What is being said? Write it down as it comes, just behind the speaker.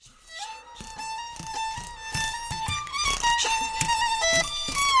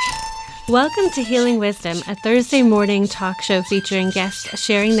Welcome to Healing Wisdom, a Thursday morning talk show featuring guests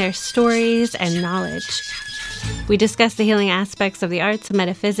sharing their stories and knowledge. We discuss the healing aspects of the arts,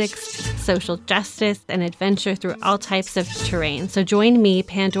 metaphysics, social justice, and adventure through all types of terrain. So join me,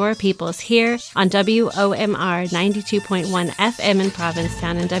 Pandora Peoples, here on WOMR 92.1 FM in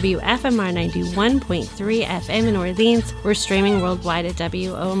Provincetown and WFMR 91.3 FM in Orleans. We're streaming worldwide at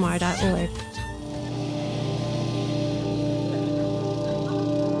WOMR.org.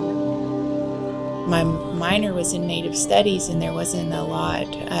 My minor was in Native Studies, and there wasn't a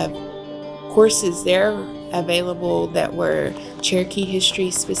lot of courses there available that were Cherokee history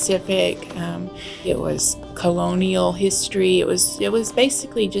specific. It was colonial history. It was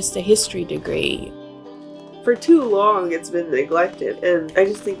basically just a history degree. For too long, it's been neglected, and I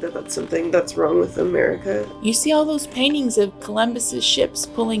just think that that's something that's wrong with America. You see all those paintings of Columbus's ships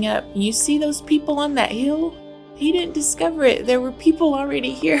pulling up. You see those people on that hill? He didn't discover it. There were people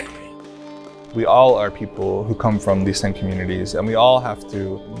already here. We all are people who come from these same communities, and we all have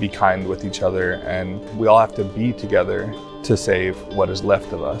to be kind with each other, and we all have to be together to save what is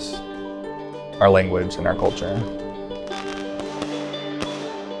left of us, our language and our culture.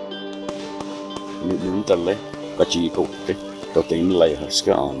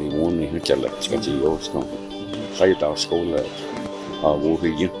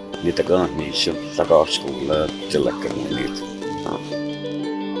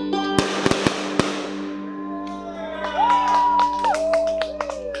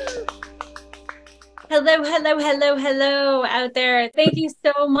 Hello out there. Thank you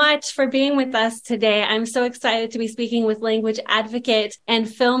so much for being with us today. I'm so excited to be speaking with language advocate and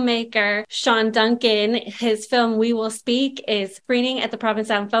filmmaker Schon Duncan. His film We Will Speak is screening at the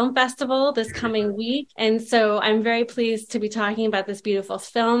Provincetown Film Festival this coming week. And so I'm very pleased to be talking about this beautiful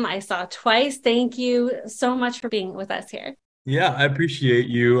film I saw twice. Thank you so much for being with us here. Yeah, I appreciate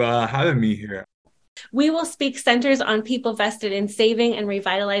you having me here. We Will Speak centers on people vested in saving and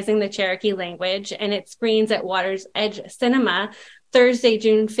revitalizing the Cherokee language, and it screens at Water's Edge Cinema Thursday,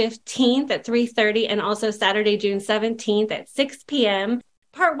 June 15th at 3:30 and also Saturday, June 17th at 6 p.m.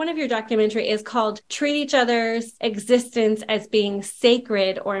 Part one of your documentary is called Treat Each Other's Existence as Being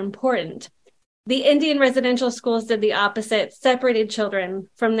Sacred or Important. The Indian residential schools did the opposite, separated children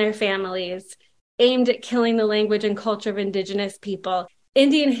from their families, aimed at killing the language and culture of Indigenous people.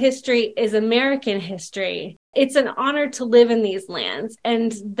 Indian history is American history. It's an honor to live in these lands.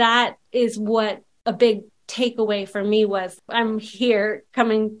 And that is what a big takeaway for me was. I'm here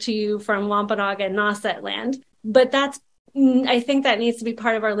coming to you from Wampanoag and Nauset land. But I think that needs to be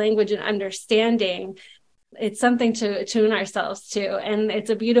part of our language and understanding. It's something to attune ourselves to. And it's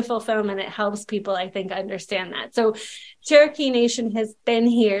a beautiful film, and it helps people, I think, understand that. So Cherokee Nation has been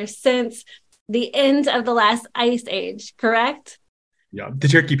here since the end of the last ice age, correct? Yeah, the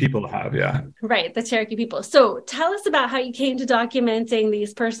Cherokee people have, yeah. Right, the Cherokee people. So tell us about how you came to documenting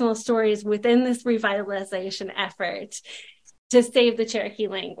these personal stories within this revitalization effort to save the Cherokee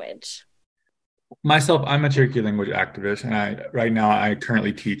language. Myself, I'm a Cherokee language activist, and right now I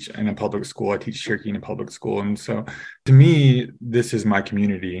currently teach in a public school. I teach Cherokee in a public school, and so to me, this is my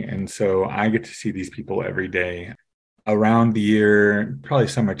community, and so I get to see these people every day. Around the year, probably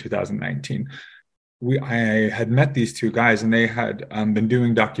summer 2019, I had met these two guys, and they had been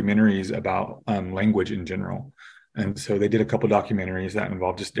doing documentaries about language in general. And so they did a couple documentaries that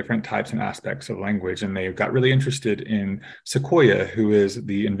involved just different types and aspects of language. And they got really interested in Sequoia, who is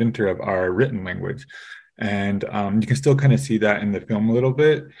the inventor of our written language. And you can still kind of see that in the film a little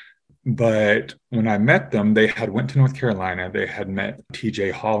bit. But when I met them, they had went to North Carolina. They had met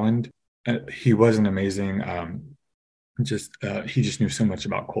TJ Holland. He was an amazing he just knew so much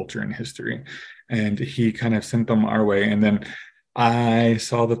about culture and history, and he kind of sent them our way. And then I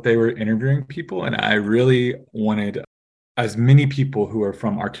saw that they were interviewing people, and I really wanted as many people who are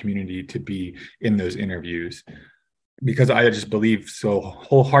from our community to be in those interviews, because I just believe so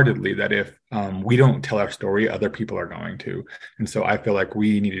wholeheartedly that if we don't tell our story, other people are going to. And so I feel like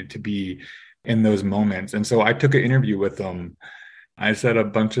we needed to be in those moments. And so I took an interview with them. I said a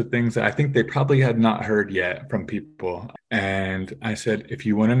bunch of things that I think they probably had not heard yet from people. And I said, if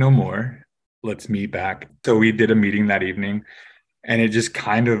you want to know more, let's meet back. So we did a meeting that evening, and it just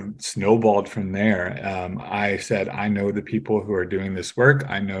kind of snowballed from there. I said, I know the people who are doing this work.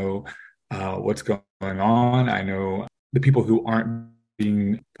 I know what's going on. I know the people who aren't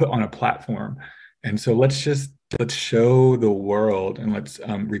being put on a platform. And so let's show the world, and let's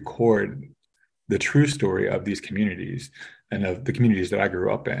record the true story of these communities. and of the communities that I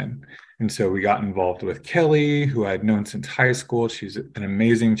grew up in. And so we got involved with Kelly, who I'd known since high school. She's an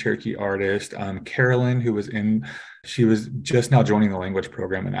amazing Cherokee artist. Carolyn, she was just now joining the language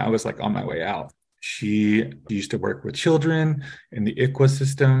program, and I was like on my way out. She used to work with children in the ICWA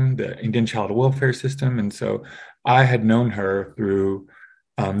system, the Indian Child Welfare System. And so I had known her through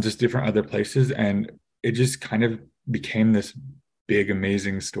just different other places. And it just kind of became this big,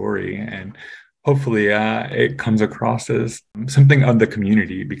 amazing story. And hopefully it comes across as something of the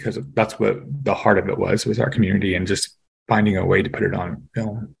community, because that's what the heart of it was our community, and just finding a way to put it on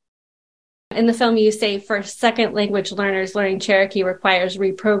film. In the film, you say for second language learners, learning Cherokee requires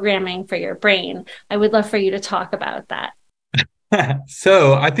reprogramming for your brain. I would love for you to talk about that.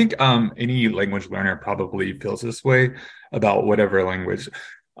 So I think any language learner probably feels this way about whatever language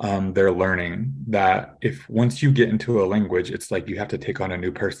they're learning, that if once you get into a language, it's like you have to take on a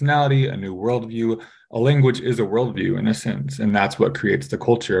new personality, a new worldview. A language is a worldview in a sense, and that's what creates the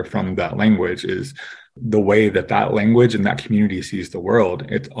culture from that language, is the way that that language and that community sees the world.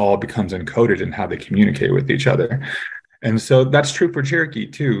 It all becomes encoded in how they communicate with each other. And so that's true for Cherokee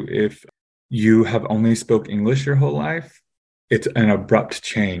too. If you have only spoke English your whole life, it's an abrupt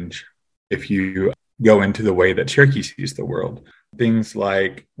change if you go into the way that Cherokee sees the world. Things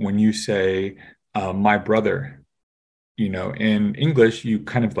like when you say, my brother, in English, you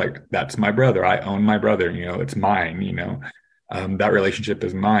kind of like, that's my brother. I own my brother, it's mine, that relationship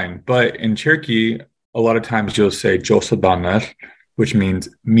is mine. But in Cherokee, a lot of times you'll say Josabanar, which means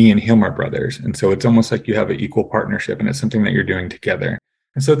me and him are brothers. And so it's almost like you have an equal partnership, and it's something that you're doing together.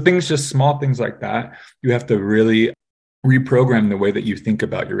 And so small things like that, you have to really reprogram the way that you think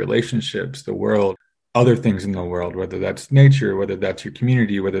about your relationships, the world, other things in the world, whether that's nature, whether that's your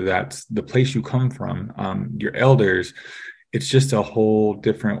community, whether that's the place you come from, your elders. It's just a whole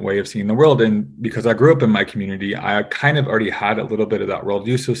different way of seeing the world. And because I grew up in my community, I kind of already had a little bit of that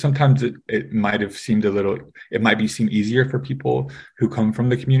worldview. So sometimes it might have seemed seem easier for people who come from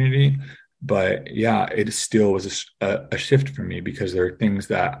the community. But yeah, it still was a shift for me, because there are things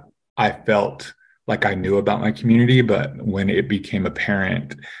that I felt like I knew about my community, but when it became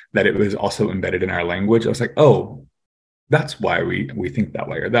apparent that it was also embedded in our language, I was like, oh, that's why we think that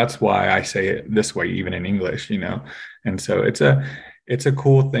way, or that's why I say it this way, even in English, And so it's a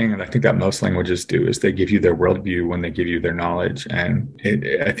cool thing, and I think that most languages do, is they give you their worldview when they give you their knowledge. And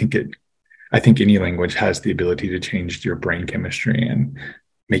I think any language has the ability to change your brain chemistry and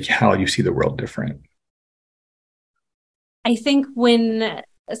make how you see the world different. I think when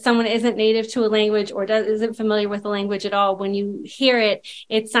someone isn't native to a language or isn't familiar with the language at all, when you hear it,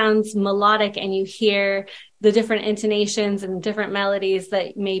 it sounds melodic, and you hear the different intonations and different melodies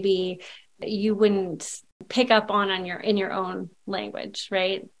that maybe you wouldn't pick up on in your own language,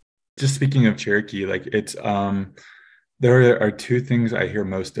 right? Just speaking of Cherokee, like it's there are two things I hear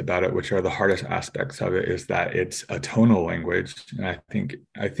most about it, which are the hardest aspects of it, is that it's a tonal language. And I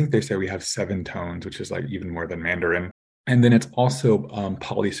think they say we have 7 tones, which is like even more than Mandarin. And then it's also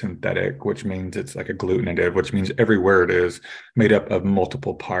polysynthetic, which means it's like agglutinative, which means every word is made up of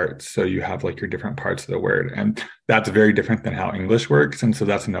multiple parts. So you have like your different parts of the word. And that's very different than how English works. And so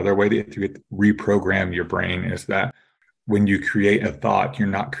that's another way that you reprogram your brain, is that when you create a thought, you're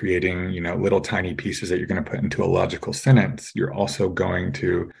not creating, little tiny pieces that you're going to put into a logical sentence. You're also going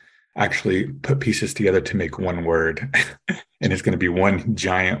to actually put pieces together to make one word. And it's going to be one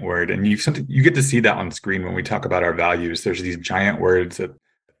giant word. And you get to see that on screen when we talk about our values. There's these giant words that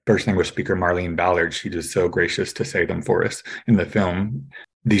first language speaker Marlene Ballard, she was so gracious to say them for us in the film.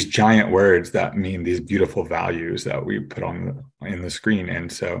 These giant words that mean these beautiful values that we put in the screen.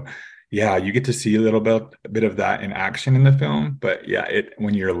 And so, yeah, you get to see a bit of that in action in the film. But yeah,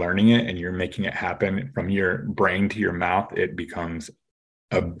 when you're learning it and you're making it happen from your brain to your mouth, it becomes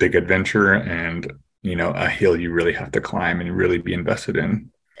a big adventure and a hill you really have to climb and really be invested in.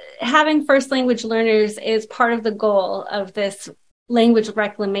 Having first language learners is part of the goal of this language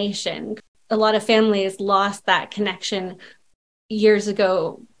reclamation. A lot of families lost that connection years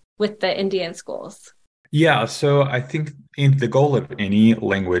ago with the Indian schools. Yeah, so I think the goal of any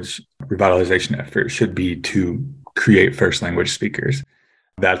language revitalization effort should be to create first language speakers.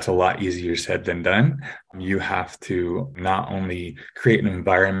 That's a lot easier said than done. You have to not only create an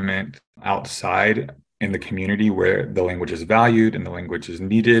environment outside in the community where the language is valued and the language is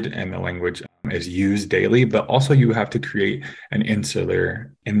needed and the language is used daily, but also you have to create an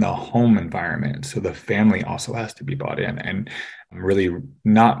insular in the home environment. So the family also has to be bought in and really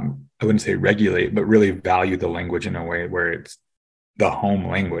I wouldn't say regulate, but really value the language in a way where it's the home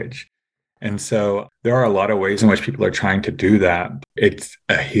language. And so there are a lot of ways in which people are trying to do that. It's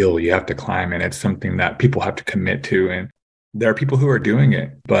a hill you have to climb, and it's something that people have to commit to. And there are people who are doing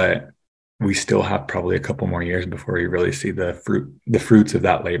it, but we still have probably a couple more years before we really see the fruits of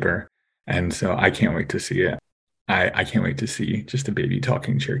that labor. And so I can't wait to see it. I can't wait to see just a baby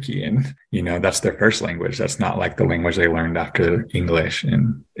talking Cherokee. And, that's their first language. That's not like the language they learned after English.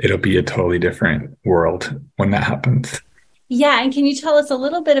 And it'll be a totally different world when that happens. Yeah. And can you tell us a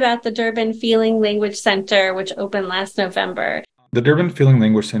little bit about the Durban Feeling Language Center, which opened last November? The Durban Feeling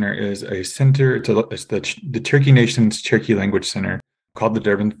Language Center is a center, it's the Cherokee Nation's Cherokee Language Center, called the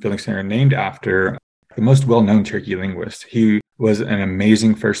Durban Feeling Center, named after the most well-known Cherokee linguist. He was an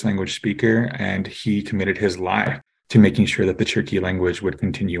amazing first language speaker, and he committed his life to making sure that the Cherokee language would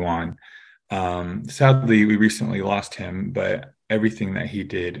continue on. Sadly, we recently lost him, but everything that he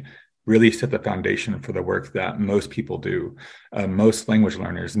did really set the foundation for the work that most people do. Most language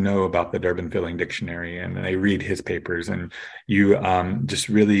learners know about the Durban Feeling Dictionary, and they read his papers, and you just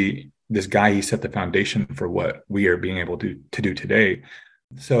really, this guy, he set the foundation for what we are being able to do today.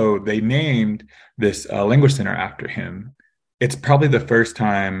 So they named this language center after him. It's probably the first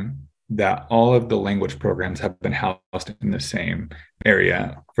time that all of the language programs have been housed in the same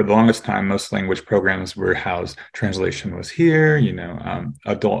area. For the longest time, most language programs were housed, translation was here,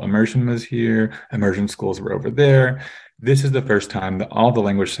 adult immersion was here, immersion schools were over there. This is the first time that all the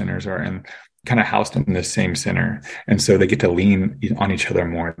language centers are kind of housed in the same center. And so they get to lean on each other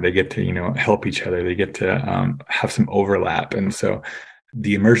more. They get to, help each other. They get to have some overlap. And so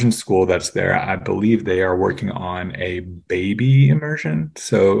the immersion school that's there, I believe they are working on a baby immersion.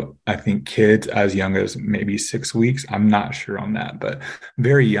 So I think kids as young as maybe 6 weeks, I'm not sure on that, but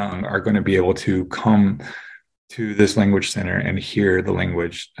very young, are going to be able to come to this language center and hear the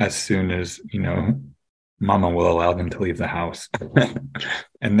language as soon as, mama will allow them to leave the house.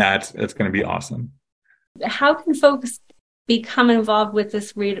 And that's going to be awesome. How can folks become involved with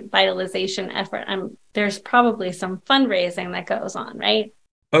this revitalization effort? There's probably some fundraising that goes on, right?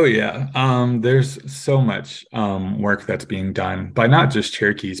 Oh, yeah. There's so much work that's being done by not just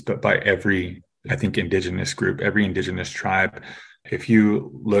Cherokees, but by every, I think, indigenous group, every indigenous tribe. If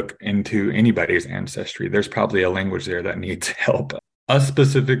you look into anybody's ancestry, there's probably a language there that needs help. Us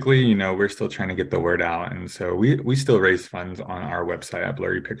specifically, we're still trying to get the word out. And so we still raise funds on our website at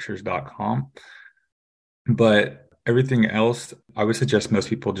blurrypictures.com. But everything else, I would suggest most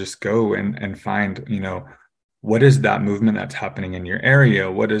people just go and find, what is that movement that's happening in your area?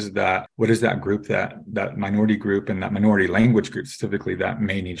 What is that group, that minority group and that minority language group specifically that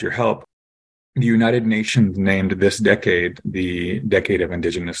may need your help? The United Nations named this decade the Decade of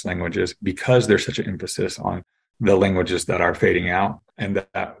Indigenous Languages because there's such an emphasis on the languages that are fading out, and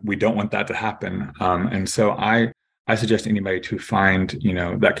that we don't want that to happen. And so I suggest anybody to find,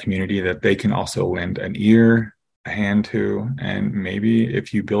 that community that they can also lend an ear, a hand to, and maybe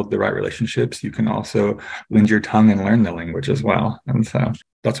if you build the right relationships, you can also lend your tongue and learn the language as well. And so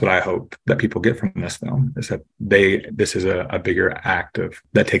that's what I hope that people get from this film, is that this is a bigger act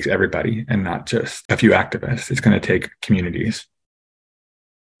that takes everybody and not just a few activists. It's going to take communities.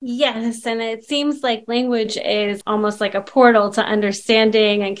 Yes, and it seems like language is almost like a portal to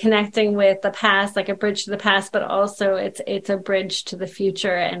understanding and connecting with the past, like a bridge to the past, but also it's a bridge to the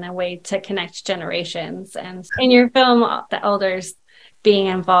future and a way to connect generations. And in your film, the elders being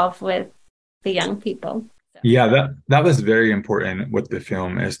involved with the young people. Yeah, that was very important with the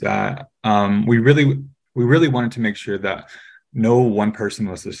film, is that we really wanted to make sure that no one person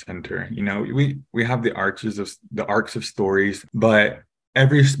was the center. We have the arcs of stories, but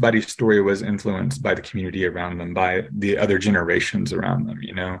everybody's story was influenced by the community around them, by the other generations around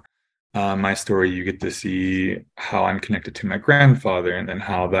them. My story, you get to see how I'm connected to my grandfather, and then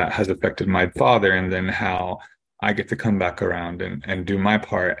how that has affected my father, and then how I get to come back around and do my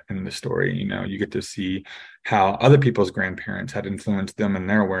part in the story. You get to see how other people's grandparents had influenced them in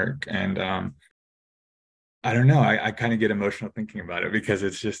their work. And I don't know, I kind of get emotional thinking about it, because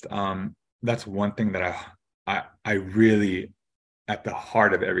it's just, that's one thing that I really, at the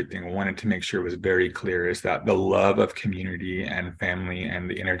heart of everything, wanted to make sure was very clear, is that the love of community and family and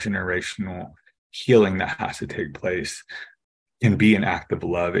the intergenerational healing that has to take place can be an act of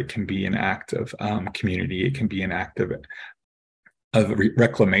love. It can be an act of community. It can be an act of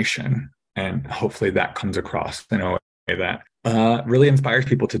reclamation. And hopefully that comes across in a way that really inspires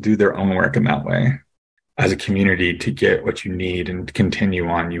people to do their own work in that way. As a community, to get what you need and to continue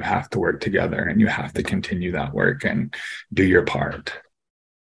on, you have to work together, and you have to continue that work and do your part.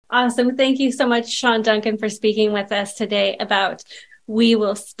 Awesome. Thank you so much, Schon Duncan, for speaking with us today about We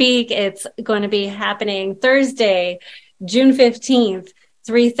Will Speak. It's going to be happening Thursday, June 15th,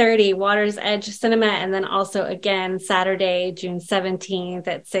 3:30, Water's Edge Cinema, and then also again Saturday, June 17th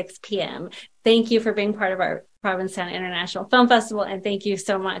at 6 p.m. Thank you for being part of our Provincetown International Film Festival. And thank you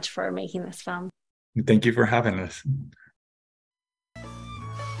so much for making this film. Thank you for having us.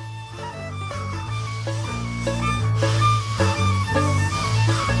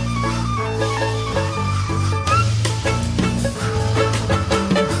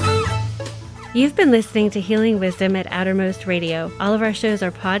 You've been listening to Healing Wisdom at Outermost Radio. All of our shows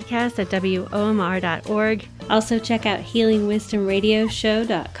are podcasts at WOMR.org. Also check out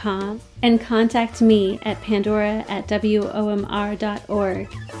healingwisdomradioshow.com and contact me at pandora@WOMR.org.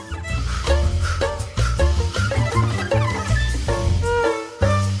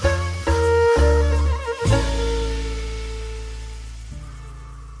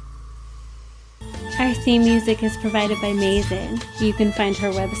 Our theme music is provided by Mason. You can find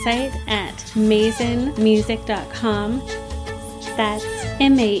her website at masonmusic.com. That's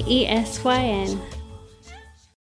MAESYN.